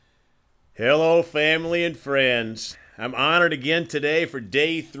Hello, family and friends. I'm honored again today for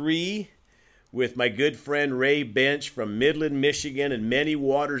day 3 with my good friend Ray Bench from Midland, Michigan and Many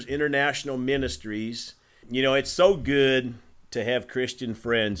Waters International Ministries. You know, it's so good to have Christian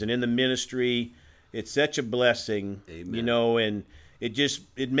friends, and in the ministry, it's such a blessing, Amen. and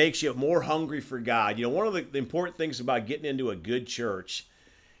it makes you more hungry for God. One of the important things about getting into a good church,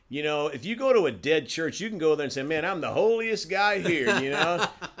 if you go to a dead church, you can go there and say, man, I'm the holiest guy here.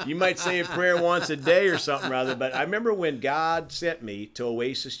 You might say a prayer once a day or something rather. But I remember when God sent me to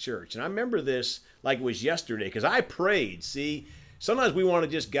Oasis Church. And I remember this like it was yesterday because I prayed. See, sometimes we want to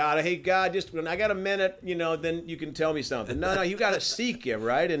just hey, God, just when I got a minute, then you can tell me something. No, you got to seek Him,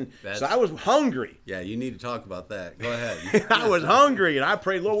 right? And so I was hungry. Yeah, you need to talk about that. Go ahead. I was hungry, and I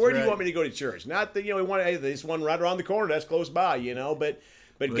prayed, Lord, where do you want me to go to church? Not that, we want this one right around the corner. That's close by,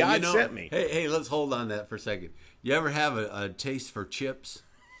 But God sent me. Hey, let's hold on that for a second. You ever have a taste for chips,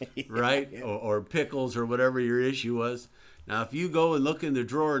 right? Yeah. Or pickles or whatever your issue was? Now, if you go and look in the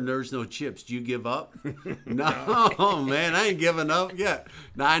drawer and there's no chips, do you give up? No, man, I ain't giving up yet.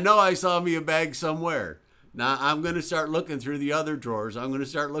 Now, I know I saw me a bag somewhere. Now, I'm going to start looking through the other drawers. I'm going to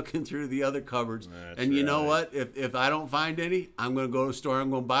start looking through the other cupboards. And you know what? If I don't find any, I'm going to go to the store. I'm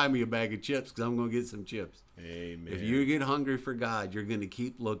going to buy me a bag of chips because I'm going to get some chips. Amen. If you get hungry for God, you're going to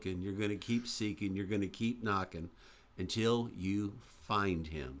keep looking. You're going to keep seeking. You're going to keep knocking until you find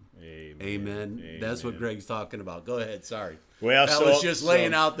Him. Amen. That's what Greg's talking about. Go ahead. Sorry. Well, that was just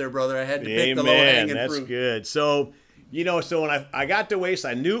laying out there, brother. I had to pick the low-hanging fruit. That's good. So when I got to Oasis,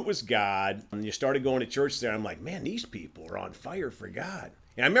 I knew it was God. And you started going to church there. I'm like, man, these people are on fire for God.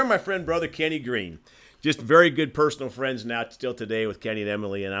 And I remember my friend, brother Kenny Green, just very good personal friends now still today with Kenny and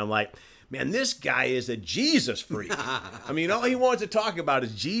Emily. And I'm like, man, this guy is a Jesus freak. I mean, all he wants to talk about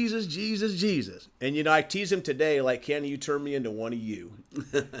is Jesus, Jesus, Jesus. And, I tease him today like, Kenny, you turned me into one of you.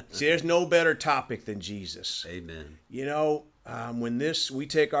 See, there's no better topic than Jesus. Amen. When we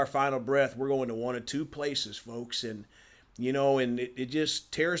take our final breath, we're going to one of two places, folks. And, and it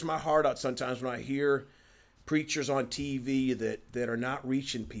just tears my heart out sometimes when I hear preachers on TV that are not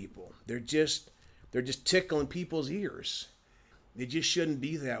reaching people. They're just tickling people's ears. It just shouldn't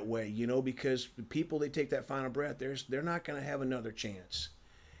be that way, because the people they take that final breath, they're not going to have another chance.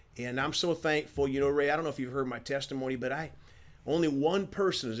 And I'm so thankful, Ray, I don't know if you've heard my testimony, but only one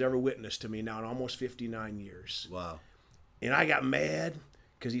person has ever witnessed to me now in almost 59 years. Wow. And I got mad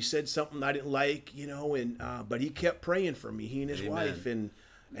because he said something I didn't like, but he kept praying for me, he and his wife, and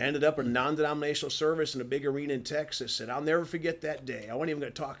I ended up in a non-denominational service in a big arena in Texas. And I'll never forget that day. I wasn't even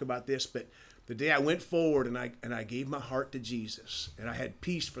going to talk about this, but the day I went forward and I gave my heart to Jesus, and I had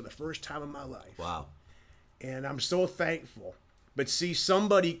peace for the first time in my life. Wow. And I'm so thankful. But see,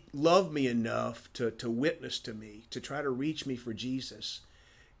 somebody loved me enough to witness to me, to try to reach me for Jesus.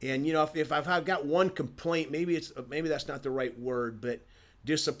 And, if I've got one complaint, maybe that's not the right word, but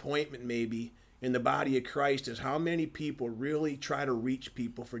disappointment maybe in the body of Christ is how many people really try to reach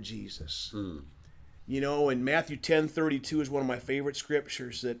people for Jesus. And Matthew 10:32 is one of my favorite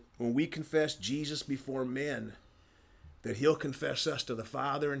scriptures, that when we confess Jesus before men, that He'll confess us to the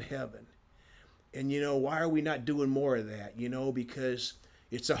Father in heaven. And, why are we not doing more of that? Because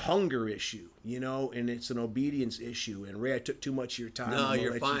it's a hunger issue, and it's an obedience issue. And Ray, I took too much of your time. No,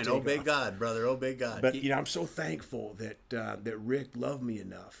 you're fine. Obey God, brother. Obey God. But, I'm so thankful that Rick loved me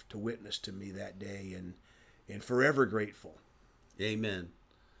enough to witness to me that day, and forever grateful. Amen.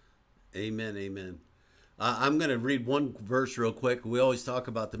 Amen. Amen. I'm going to read one verse real quick. We always talk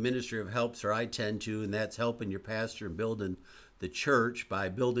about the ministry of helps, or I tend to, and that's helping your pastor and building the church by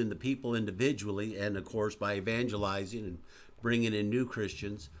building the people individually, and of course by evangelizing and bringing in new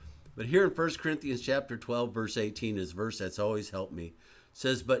Christians. But here in 1 Corinthians chapter 12, verse 18 is a verse that's always helped me. It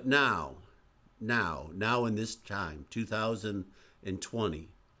says, but now in this time, 2020,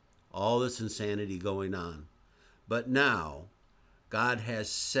 all this insanity going on. But now God has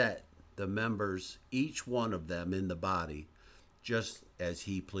set the members, each one of them in the body, just as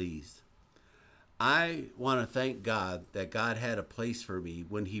He pleased. I want to thank God that God had a place for me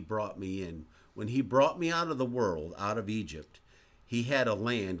when He brought me in. When He brought me out of the world, out of Egypt, He had a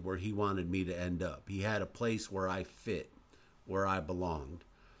land where He wanted me to end up. He had a place where I fit, where I belonged.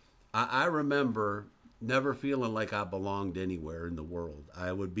 I remember never feeling like I belonged anywhere in the world.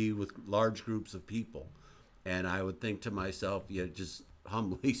 I would be with large groups of people, and I would think to myself, just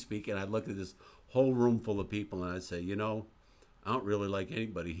humbly speaking, I'd look at this whole room full of people, and I'd say, I don't really like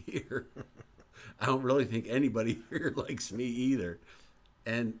anybody here. I don't really think anybody here likes me either.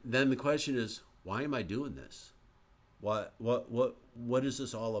 And then the question is, why am I doing this? What is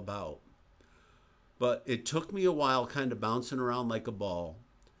this all about? But it took me a while kind of bouncing around like a ball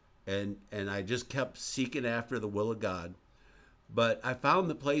and I just kept seeking after the will of God. But I found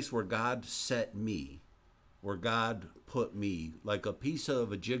the place where God set me, where God put me, like a piece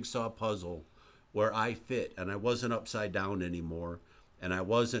of a jigsaw puzzle where I fit, and I wasn't upside down anymore, and I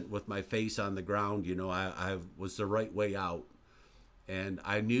wasn't with my face on the ground. I was the right way out, and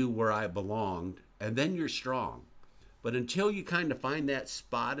I knew where I belonged. And then you're strong. But until you kind of find that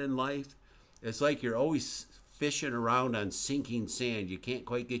spot in life, it's like you're always fishing around on sinking sand. You can't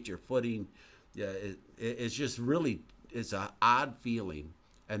quite get your footing. Yeah, it's just really, it's an odd feeling,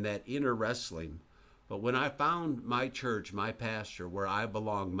 and that inner wrestling. But when I found my church, my pastor, where I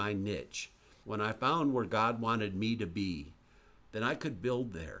belong, my niche, when I found where God wanted me to be, then I could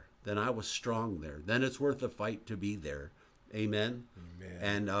build there. Then I was strong there. Then it's worth the fight to be there. Amen.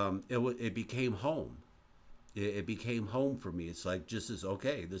 Amen. And it became home. It became home for me. It's like, this is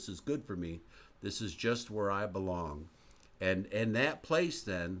okay. This is good for me. This is just where I belong. And in that place,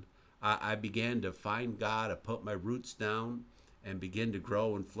 then, I began to find God. I put my roots down and begin to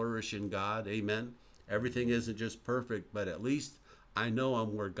grow and flourish in God. Amen. Everything isn't just perfect, but at least I know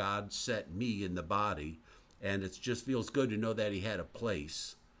I'm where God set me in the body. And it just feels good to know that he had a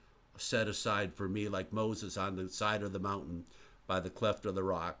place set aside for me, like Moses on the side of the mountain by the cleft of the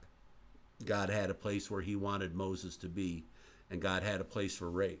rock. God had a place where he wanted Moses to be, and God had a place for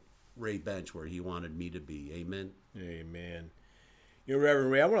Ray Bench where he wanted me to be. Amen. Amen.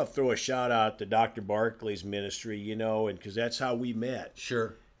 Reverend Ray, I want to throw a shout out to Dr. Barclay's ministry, and because that's how we met.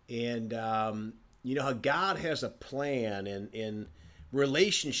 Sure. And, how God has a plan, and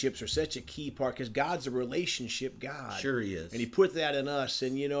relationships are such a key part, because God's a relationship God. Sure he is. And he put that in us.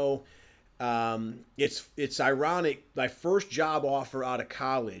 And, it's ironic. My first job offer out of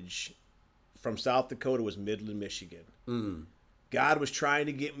college from South Dakota was Midland, Michigan. Mm. God was trying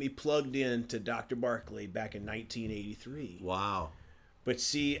to get me plugged in to Dr. Barclay back in 1983. Wow. But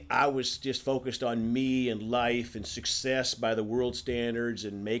see, I was just focused on me and life and success by the world standards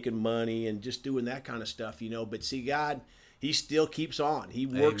and making money and just doing that kind of stuff, But see, God, he still keeps on. He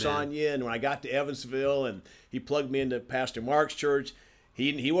works Amen. on you. And when I got to Evansville and he plugged me into Pastor Mark's church,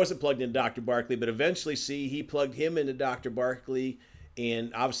 he wasn't plugged into Dr. Barclay, but eventually, he plugged him into Dr. Barclay.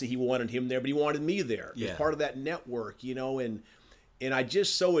 And obviously he wanted him there, but he wanted me there. Yeah. As part of that network, and I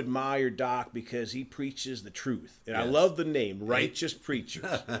just so admire Doc because he preaches the truth. And yes. I love the name, Righteous Preachers.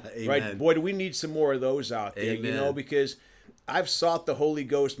 Right? Boy, do we need some more of those out there, Amen. Because I've sought the Holy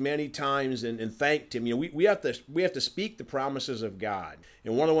Ghost many times and thanked him. We have to speak the promises of God.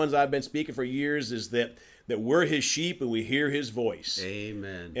 And one of the ones I've been speaking for years is that we're his sheep and we hear his voice.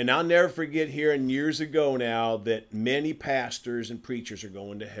 Amen. And I'll never forget hearing years ago now that many pastors and preachers are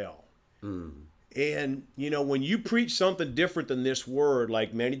going to hell. Mm. And, when you preach something different than this word,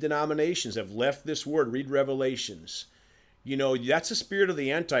 like many denominations have left this word, read Revelations, that's the spirit of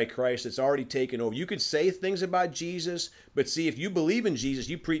the Antichrist that's already taken over. You could say things about Jesus, but see, if you believe in Jesus,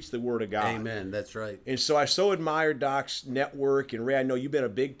 you preach the word of God. Amen. That's right. And so I so admire Doc's network, and Ray, I know you've been a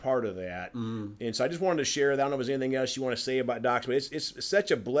big part of that. Mm. And so I just wanted to share that. I don't know if there's anything else you want to say about Doc's, but it's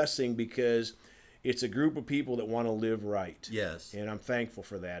such a blessing because it's a group of people that want to live right. Yes. And I'm thankful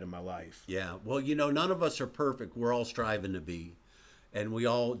for that in my life. Yeah. Well, none of us are perfect. We're all striving to be, and we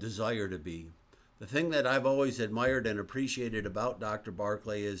all desire to be. The thing that I've always admired and appreciated about Dr.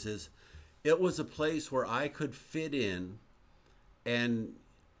 Barclay is it was a place where I could fit in. And,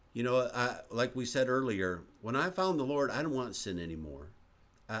 like we said earlier, when I found the Lord, I don't want sin anymore.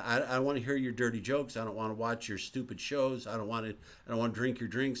 I don't want to hear your dirty jokes. I don't want to watch your stupid shows. I don't want to drink your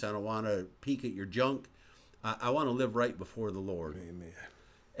drinks. I don't want to peek at your junk. I want to live right before the Lord.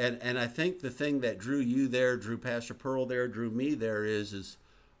 Amen. And I think the thing that drew you there, drew Pastor Pearl there, drew me there is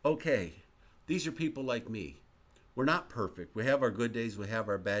okay, these are people like me. We're not perfect. We have our good days, we have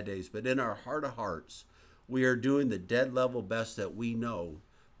our bad days, but in our heart of hearts, we are doing the dead level best that we know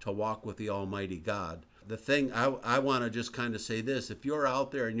to walk with the Almighty God. The thing I want to just kind of say this, if you're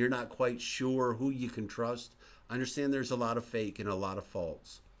out there and you're not quite sure who you can trust, understand there's a lot of fake and a lot of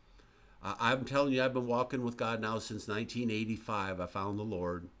false. I'm telling you, I've been walking with God now since 1985. I found the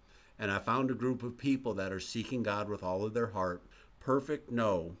Lord, and I found a group of people that are seeking God with all of their heart. Perfect,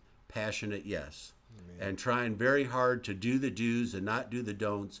 no. Passionate, yes. Amen. And trying very hard to do the do's and not do the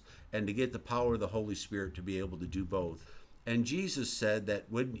don'ts, and to get the power of the Holy Spirit to be able to do both. And Jesus said that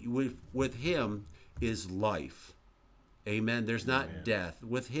with him is life. Amen. There's not Amen. Death.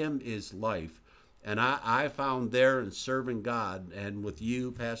 With him is life. And I found there in serving God and with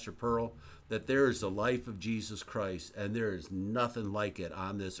you, Pastor Pearl, that there is the life of Jesus Christ, and there is nothing like it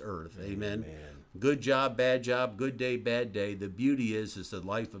on this earth. Amen. Amen. Good job, bad job, good day, bad day. The beauty is the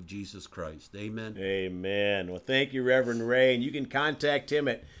life of Jesus Christ. Amen. Amen. Well, thank you, Reverend Ray. And you can contact him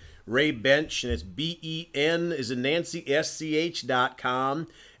at Ray Bench, and it's BEN is in Nancy, SCH.com.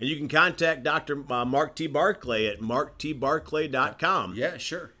 And you can contact Dr. Mark T. Barclay at marktbarclay.com. Yeah,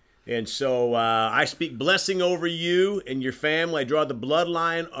 sure. And so I speak blessing over you and your family. I draw the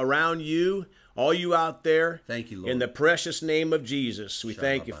bloodline around you, all you out there. Thank you, Lord. In the precious name of Jesus, we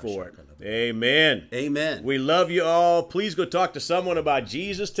thank you for it. Amen. Amen. We love you all. Please go talk to someone about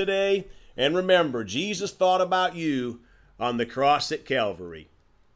Jesus today. And remember, Jesus thought about you on the cross at Calvary.